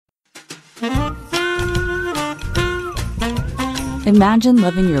Imagine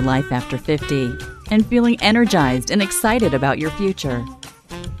living your life after 50 and feeling energized and excited about your future.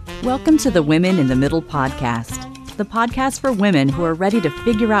 Welcome to the Women in the Middle podcast, the podcast for women who are ready to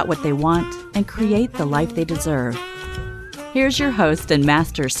figure out what they want and create the life they deserve. Here's your host and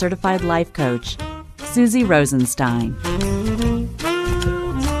master certified life coach, Suzy Rosenstein.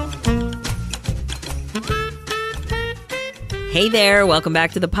 Hey there, welcome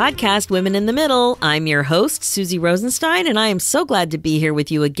back to the podcast, Women in the Middle. I'm your host, Suzy Rosenstein, and I am so glad to be here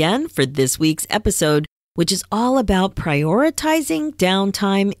with you again for this week's episode, which is all about prioritizing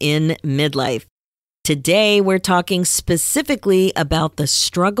downtime in midlife. Today, we're talking specifically about the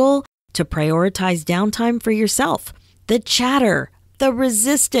struggle to prioritize downtime for yourself. The chatter, the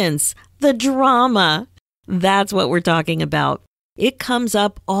resistance, the drama. That's what we're talking about. It comes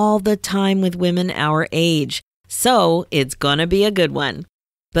up all the time with women our age. So it's gonna be a good one.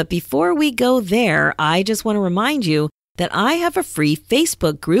 But before we go there, I just want to remind you that I have a free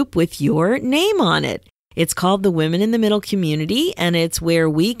Facebook group with your name on it. It's called the Women in the Middle Community, and it's where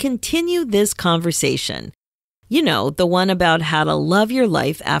we continue this conversation. You know, the one about how to love your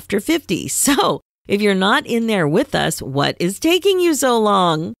life after 50. So if you're not in there with us, what is taking you so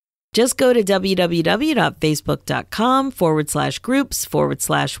long? Just go to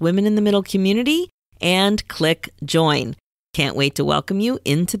www.facebook.com/groups/Women in the Middle Community and click join. Can't wait to welcome you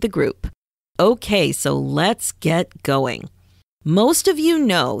into the group. Okay, so let's get going. Most of you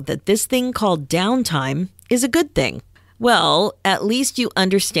know that this thing called downtime is a good thing. Well, at least you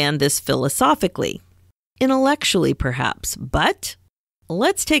understand this philosophically, intellectually perhaps, but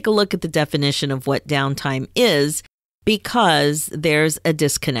let's take a look at the definition of what downtime is, because there's a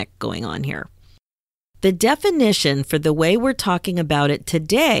disconnect going on here. The definition for the way we're talking about it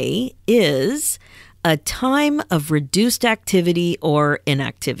today is a time of reduced activity or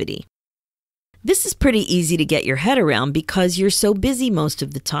inactivity. This is pretty easy to get your head around because you're so busy most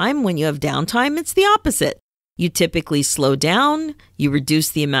of the time. When you have downtime, it's the opposite. You typically slow down, you reduce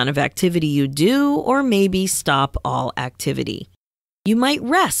the amount of activity you do, or maybe stop all activity. You might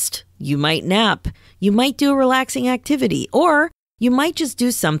rest, you might nap, you might do a relaxing activity, or you might just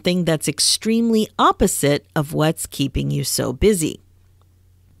do something that's extremely opposite of what's keeping you so busy.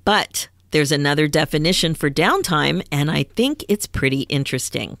 But there's another definition for downtime, and I think it's pretty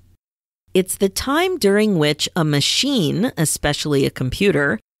interesting. It's the time during which a machine, especially a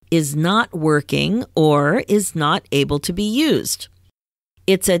computer, is not working or is not able to be used.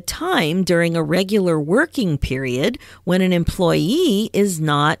 It's a time during a regular working period when an employee is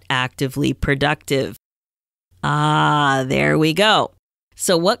not actively productive. Ah, there we go.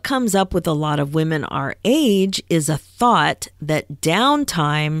 So what comes up with a lot of women our age is a thought that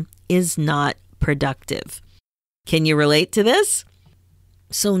downtime is not productive. Can you relate to this?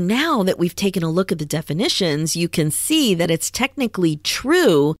 So now that we've taken a look at the definitions, you can see that it's technically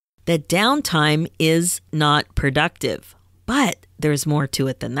true that downtime is not productive. But there's more to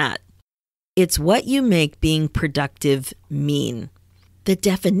it than that. It's what you make being productive mean. The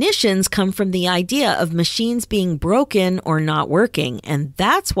definitions come from the idea of machines being broken or not working, and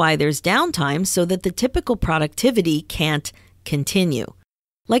that's why there's downtime, so that the typical productivity can't continue.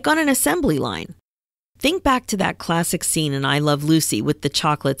 Like on an assembly line. Think back to that classic scene in I Love Lucy with the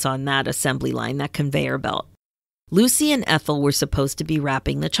chocolates on that assembly line, that conveyor belt. Lucy and Ethel were supposed to be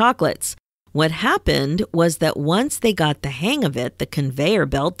wrapping the chocolates. What happened was that once they got the hang of it, the conveyor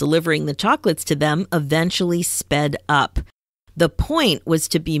belt delivering the chocolates to them eventually sped up. The point was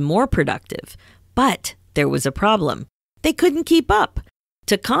to be more productive, but there was a problem. They couldn't keep up.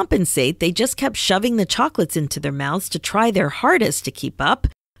 To compensate, they just kept shoving the chocolates into their mouths to try their hardest to keep up,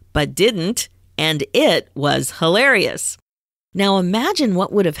 but didn't, and it was hilarious. Now imagine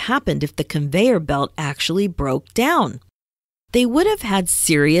what would have happened if the conveyor belt actually broke down. They would have had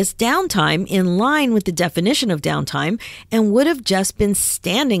serious downtime in line with the definition of downtime and would have just been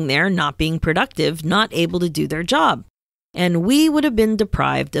standing there not being productive, not able to do their job. And we would have been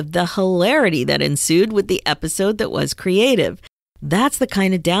deprived of the hilarity that ensued with the episode that was creative. That's the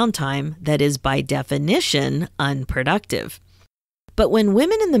kind of downtime that is by definition unproductive. But when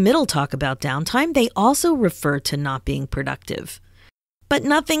women in the middle talk about downtime, they also refer to not being productive. But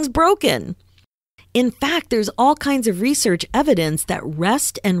nothing's broken. In fact, there's all kinds of research evidence that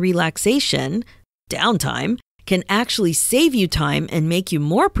rest and relaxation, downtime, can actually save you time and make you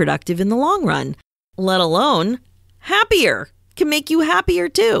more productive in the long run, let alone happier, can make you happier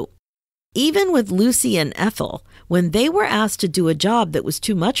too. Even with Lucy and Ethel, when they were asked to do a job that was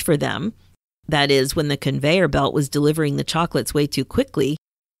too much for them, that is, when the conveyor belt was delivering the chocolates way too quickly,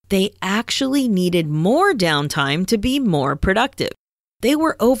 they actually needed more downtime to be more productive. They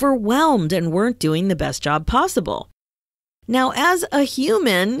were overwhelmed and weren't doing the best job possible. Now, as a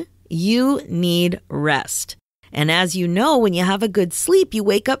human, you need rest. And as you know, when you have a good sleep, you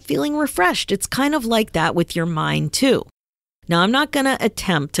wake up feeling refreshed. It's kind of like that with your mind too. Now, I'm not going to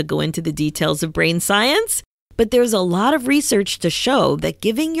attempt to go into the details of brain science, but there's a lot of research to show that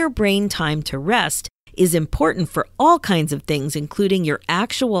giving your brain time to rest is important for all kinds of things, including your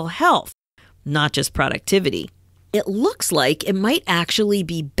actual health, not just productivity. It looks like it might actually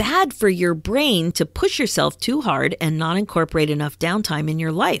be bad for your brain to push yourself too hard and not incorporate enough downtime in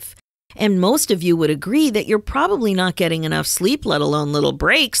your life. And most of you would agree that you're probably not getting enough sleep, let alone little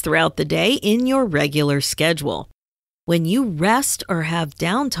breaks throughout the day in your regular schedule. When you rest or have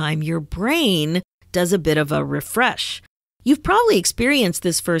downtime, your brain does a bit of a refresh. You've probably experienced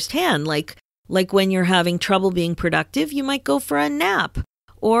this firsthand, like when you're having trouble being productive, you might go for a nap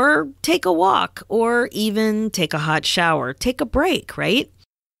or take a walk or even take a hot shower, take a break, right?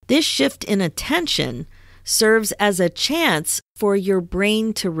 This shift in attention serves as a chance for your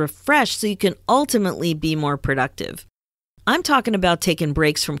brain to refresh so you can ultimately be more productive. I'm talking about taking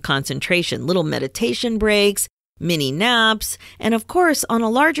breaks from concentration, little meditation breaks, mini naps, and of course on a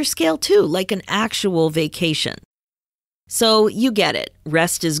larger scale too, like an actual vacation. So you get it.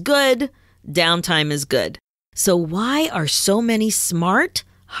 Rest is good. Downtime is good. So why are so many smart,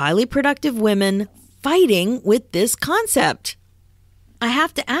 highly productive women fighting with this concept? I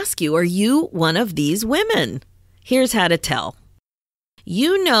have to ask you, are you one of these women? Here's how to tell.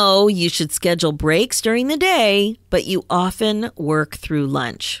 You know you should schedule breaks during the day, but you often work through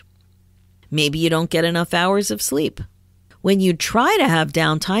lunch. Maybe you don't get enough hours of sleep. When you try to have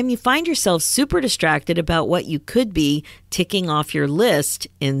downtime, you find yourself super distracted about what you could be ticking off your list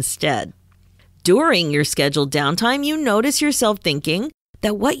instead. During your scheduled downtime, you notice yourself thinking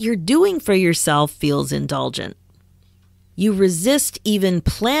that what you're doing for yourself feels indulgent. You resist even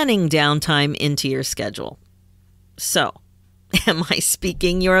planning downtime into your schedule. So, am I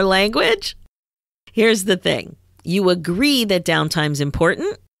speaking your language? Here's the thing. You agree that downtime's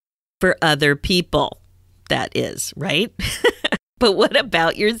important for other people. That is, right? But what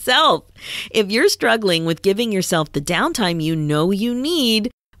about yourself? If you're struggling with giving yourself the downtime you know you need,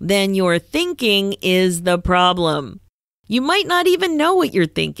 then your thinking is the problem. You might not even know what you're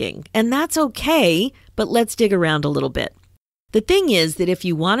thinking, and that's okay, but let's dig around a little bit. The thing is that if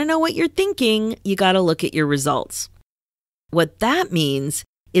you want to know what you're thinking, you got to look at your results. What that means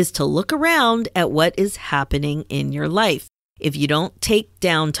is to look around at what is happening in your life. If you don't take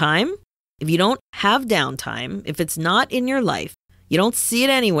downtime, if you don't have downtime, if it's not in your life, you don't see it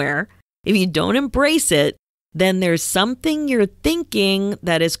anywhere, if you don't embrace it, then there's something you're thinking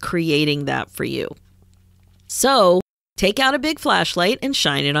that is creating that for you. So take out a big flashlight and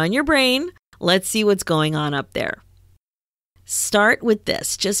shine it on your brain. Let's see what's going on up there. Start with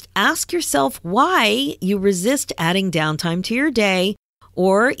this. Just ask yourself why you resist adding downtime to your day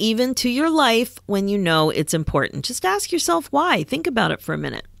or even to your life when you know it's important. Just ask yourself why. Think about it for a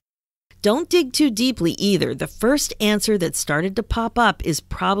minute. Don't dig too deeply either. The first answer that started to pop up is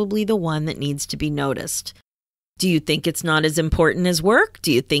probably the one that needs to be noticed. Do you think it's not as important as work?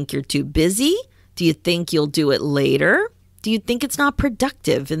 Do you think you're too busy? Do you think you'll do it later? Do you think it's not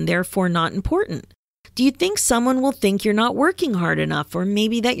productive and therefore not important? Do you think someone will think you're not working hard enough or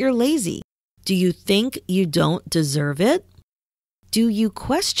maybe that you're lazy? Do you think you don't deserve it? Do you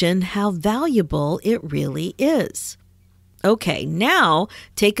question how valuable it really is? Okay, now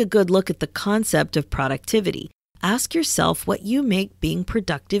take a good look at the concept of productivity. Ask yourself what you make being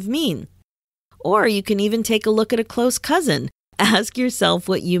productive mean. Or you can even take a look at a close cousin. Ask yourself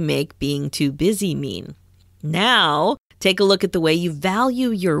what you make being too busy mean. Now, take a look at the way you value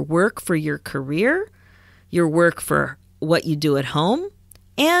your work for your career, your work for what you do at home,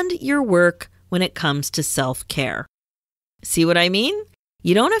 and your work when it comes to self-care. See what I mean?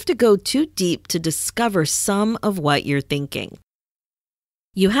 You don't have to go too deep to discover some of what you're thinking.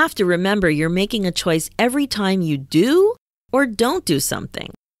 You have to remember you're making a choice every time you do or don't do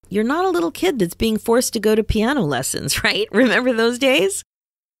something. You're not a little kid that's being forced to go to piano lessons, right? Remember those days?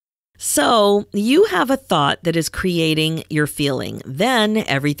 So you have a thought that is creating your feeling. Then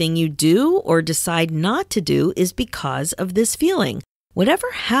everything you do or decide not to do is because of this feeling. Whatever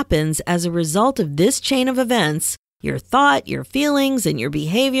happens as a result of this chain of events, your thought, your feelings, and your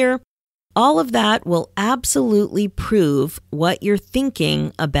behavior, all of that will absolutely prove what you're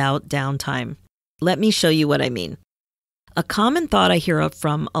thinking about downtime. Let me show you what I mean. A common thought I hear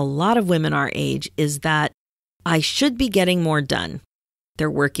from a lot of women our age is that I should be getting more done. They're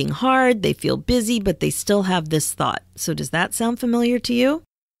working hard, they feel busy, but they still have this thought. So does that sound familiar to you?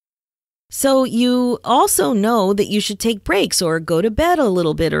 So you also know that you should take breaks or go to bed a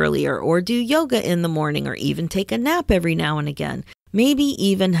little bit earlier or do yoga in the morning or even take a nap every now and again. Maybe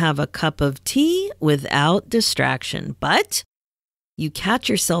even have a cup of tea without distraction. But you catch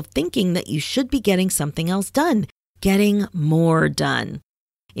yourself thinking that you should be getting something else done, getting more done.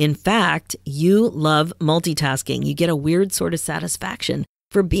 In fact, you love multitasking. You get a weird sort of satisfaction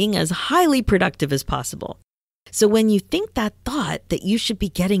for being as highly productive as possible. So when you think that thought that you should be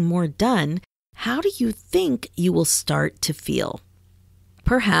getting more done, how do you think you will start to feel?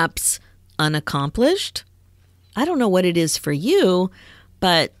 Perhaps unaccomplished? I don't know what it is for you,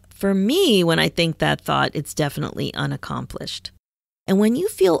 but for me, when I think that thought, it's definitely unaccomplished. And when you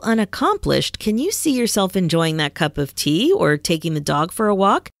feel unaccomplished, can you see yourself enjoying that cup of tea or taking the dog for a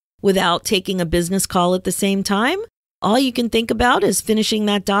walk without taking a business call at the same time? All you can think about is finishing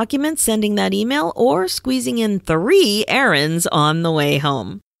that document, sending that email, or squeezing in 3 errands on the way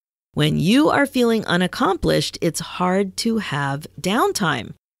home. When you are feeling unaccomplished, it's hard to have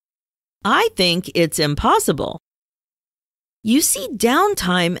downtime. I think it's impossible. You see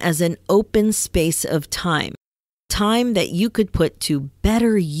downtime as an open space of time that you could put to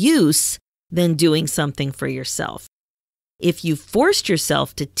better use than doing something for yourself. If you forced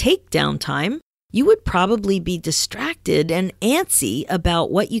yourself to take downtime, you would probably be distracted and antsy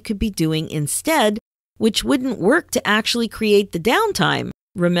about what you could be doing instead, which wouldn't work to actually create the downtime.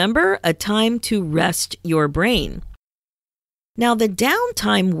 Remember, a time to rest your brain. Now, the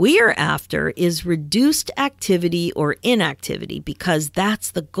downtime we're after is reduced activity or inactivity because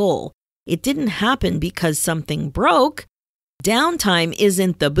that's the goal. It didn't happen because something broke. Downtime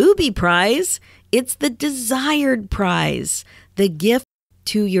isn't the booby prize, it's the desired prize, the gift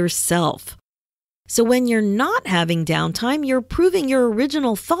to yourself. So when you're not having downtime, you're proving your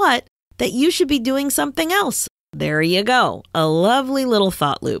original thought that you should be doing something else. There you go, a lovely little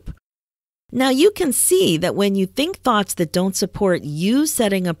thought loop. Now you can see that when you think thoughts that don't support you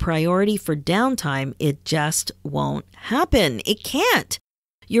setting a priority for downtime, it just won't happen. It can't.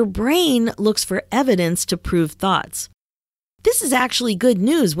 Your brain looks for evidence to prove thoughts. This is actually good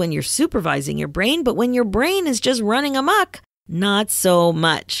news when you're supervising your brain, but when your brain is just running amok, not so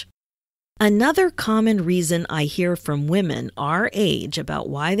much. Another common reason I hear from women our age about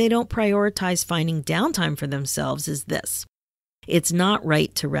why they don't prioritize finding downtime for themselves is this. It's not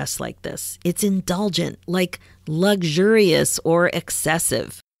right to rest like this. It's indulgent, like luxurious or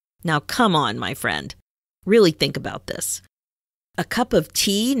excessive. Now, come on, my friend. Really think about this. A cup of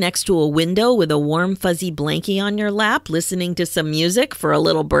tea next to a window with a warm, fuzzy blankie on your lap, listening to some music for a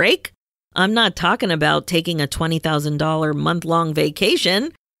little break? I'm not talking about taking a $20,000 month-long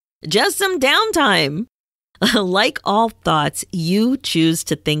vacation. Just some downtime. Like all thoughts, you choose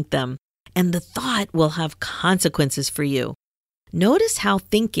to think them, and the thought will have consequences for you. Notice how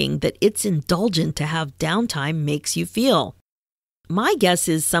thinking that it's indulgent to have downtime makes you feel. My guess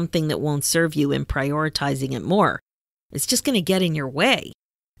is something that won't serve you in prioritizing it more. It's just going to get in your way.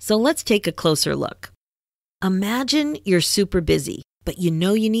 So let's take a closer look. Imagine you're super busy, but you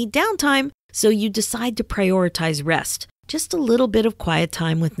know you need downtime, so you decide to prioritize rest. Just a little bit of quiet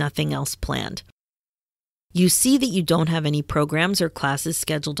time with nothing else planned. You see that you don't have any programs or classes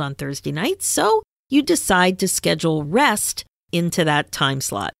scheduled on Thursday nights, so you decide to schedule rest into that time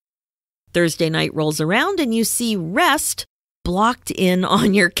slot. Thursday night rolls around and you see rest blocked in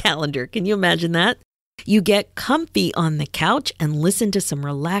on your calendar. Can you imagine that? You get comfy on the couch and listen to some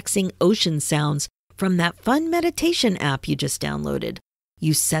relaxing ocean sounds from that fun meditation app you just downloaded.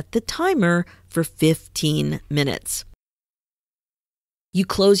 You set the timer for 15 minutes. You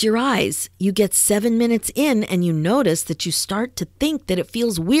close your eyes, you get 7 minutes in, and you notice that you start to think that it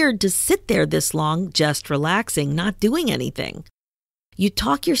feels weird to sit there this long, just relaxing, not doing anything. You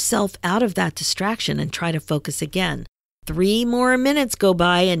talk yourself out of that distraction and try to focus again. 3 more minutes go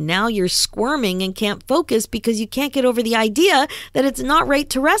by, and now you're squirming and can't focus because you can't get over the idea that it's not right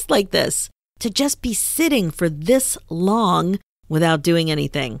to rest like this, to just be sitting for this long without doing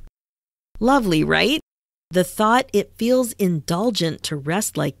anything. Lovely, right? The thought it feels indulgent to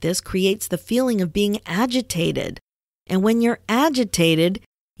rest like this creates the feeling of being agitated. And when you're agitated,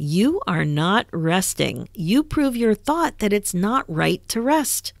 you are not resting. You prove your thought that it's not right to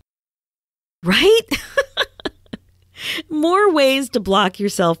rest. Right? More ways to block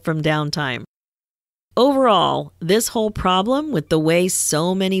yourself from downtime. Overall, this whole problem with the way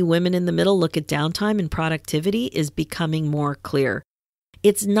so many women in the middle look at downtime and productivity is becoming more clear.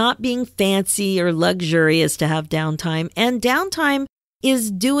 It's not being fancy or luxurious to have downtime, and downtime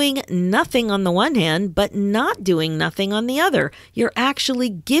is doing nothing on the one hand, but not doing nothing on the other. You're actually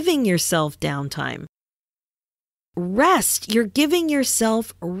giving yourself downtime. Rest. You're giving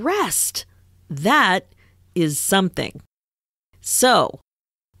yourself rest. That is something. So,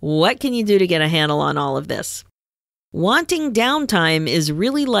 what can you do to get a handle on all of this? Wanting downtime is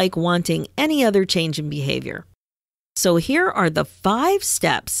really like wanting any other change in behavior. So here are the 5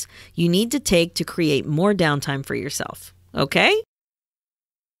 steps you need to take to create more downtime for yourself. Okay?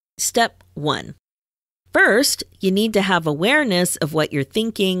 Step 1. First, you need to have awareness of what you're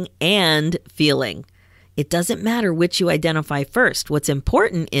thinking and feeling. It doesn't matter which you identify first. What's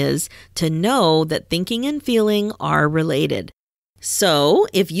important is to know that thinking and feeling are related. So,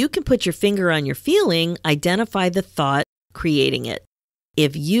 if you can put your finger on your feeling, identify the thought creating it.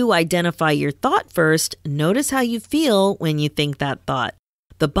 If you identify your thought first, notice how you feel when you think that thought.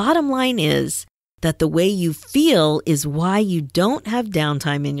 The bottom line is that the way you feel is why you don't have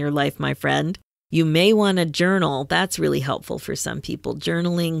downtime in your life, my friend. You may want to journal. That's really helpful for some people.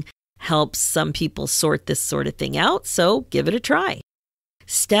 Journaling helps some people sort this sort of thing out, so give it a try.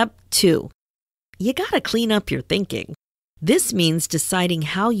 Step 2. You got to clean up your thinking. This means deciding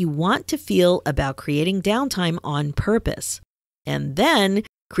how you want to feel about creating downtime on purpose, and then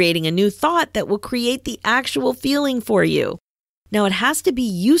creating a new thought that will create the actual feeling for you. Now, it has to be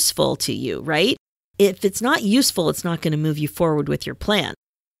useful to you, right? If it's not useful, it's not going to move you forward with your plan,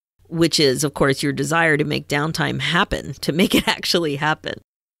 which is, of course, your desire to make downtime happen, to make it actually happen.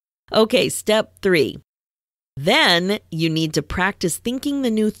 Okay, step 3. Then you need to practice thinking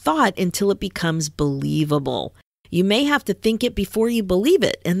the new thought until it becomes believable. You may have to think it before you believe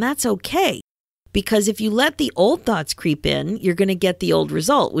it, and that's okay. Because if you let the old thoughts creep in, you're going to get the old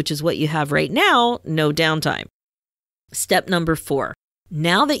result, which is what you have right now, no downtime. Step number 4.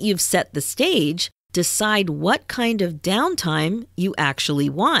 Now that you've set the stage, decide what kind of downtime you actually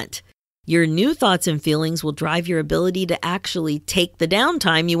want. Your new thoughts and feelings will drive your ability to actually take the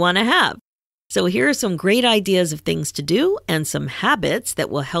downtime you want to have. So here are some great ideas of things to do and some habits that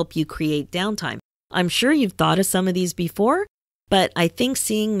will help you create downtime. I'm sure you've thought of some of these before, but I think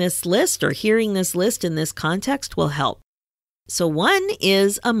seeing this list or hearing this list in this context will help. So one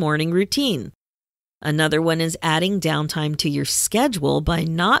is a morning routine. Another one is adding downtime to your schedule by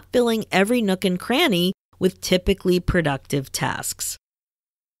not filling every nook and cranny with typically productive tasks.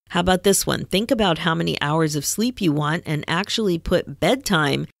 How about this one? Think about how many hours of sleep you want and actually put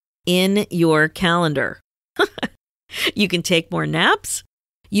bedtime in your calendar. You can take more naps.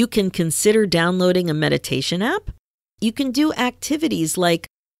 You can consider downloading a meditation app. You can do activities like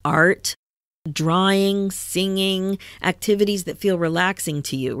art, drawing, singing, activities that feel relaxing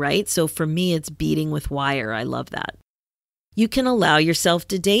to you, right? So for me, it's beading with wire. I love that. You can allow yourself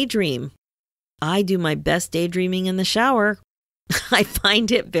to daydream. I do my best daydreaming in the shower. I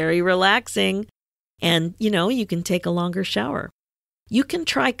find it very relaxing. And, you can take a longer shower. You can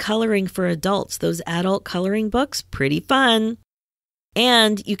try coloring for adults. Those adult coloring books, pretty fun.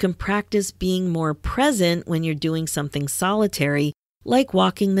 And you can practice being more present when you're doing something solitary, like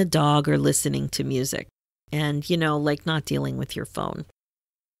walking the dog or listening to music. And, like not dealing with your phone.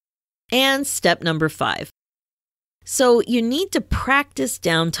 And step number 5. So you need to practice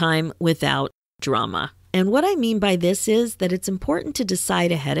downtime without drama. And what I mean by this is that it's important to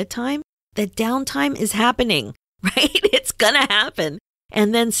decide ahead of time that downtime is happening, right? It's going to happen.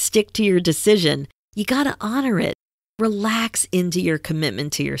 And then stick to your decision. You got to honor it. Relax into your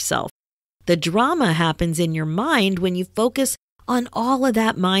commitment to yourself. The drama happens in your mind when you focus on all of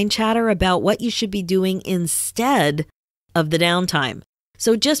that mind chatter about what you should be doing instead of the downtime.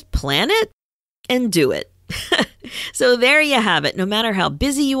 So just plan it and do it. So there you have it. No matter how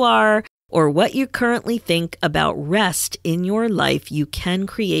busy you are or what you currently think about rest in your life, you can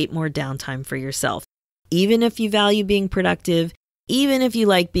create more downtime for yourself. Even if you value being productive, even if you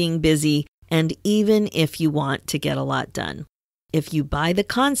like being busy, and even if you want to get a lot done. If you buy the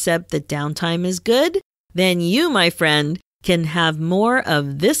concept that downtime is good, then you, my friend, can have more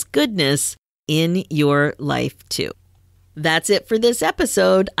of this goodness in your life too. That's it for this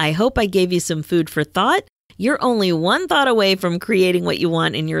episode. I hope I gave you some food for thought. You're only one thought away from creating what you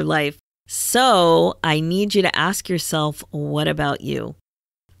want in your life. So I need you to ask yourself, what about you?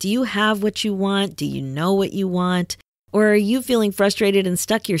 Do you have what you want? Do you know what you want? Or are you feeling frustrated and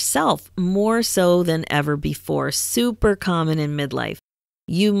stuck yourself more so than ever before? Super common in midlife.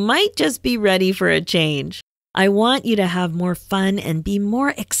 You might just be ready for a change. I want you to have more fun and be more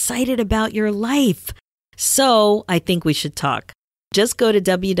excited about your life. So I think we should talk. Just go to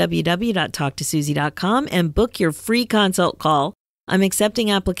www.talktosuzy.com and book your free consult call. I'm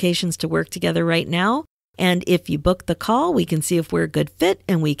accepting applications to work together right now. And if you book the call, we can see if we're a good fit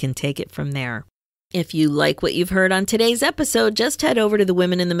and we can take it from there. If you like what you've heard on today's episode, just head over to the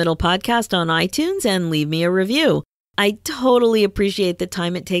Women in the Middle podcast on iTunes and leave me a review. I totally appreciate the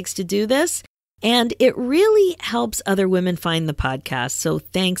time it takes to do this, and it really helps other women find the podcast, so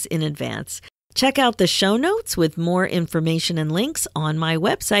thanks in advance. Check out the show notes with more information and links on my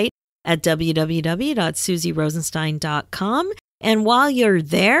website at www.suzyrosenstein.com. And while you're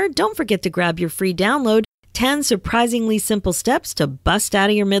there, don't forget to grab your free download, 10 surprisingly simple steps to bust out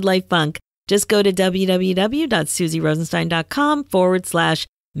of your midlife funk. Just go to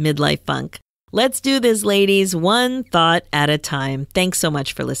www.suzyrosenstein.com/midlife funk. Let's do this, ladies, one thought at a time. Thanks so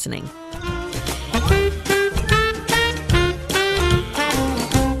much for listening.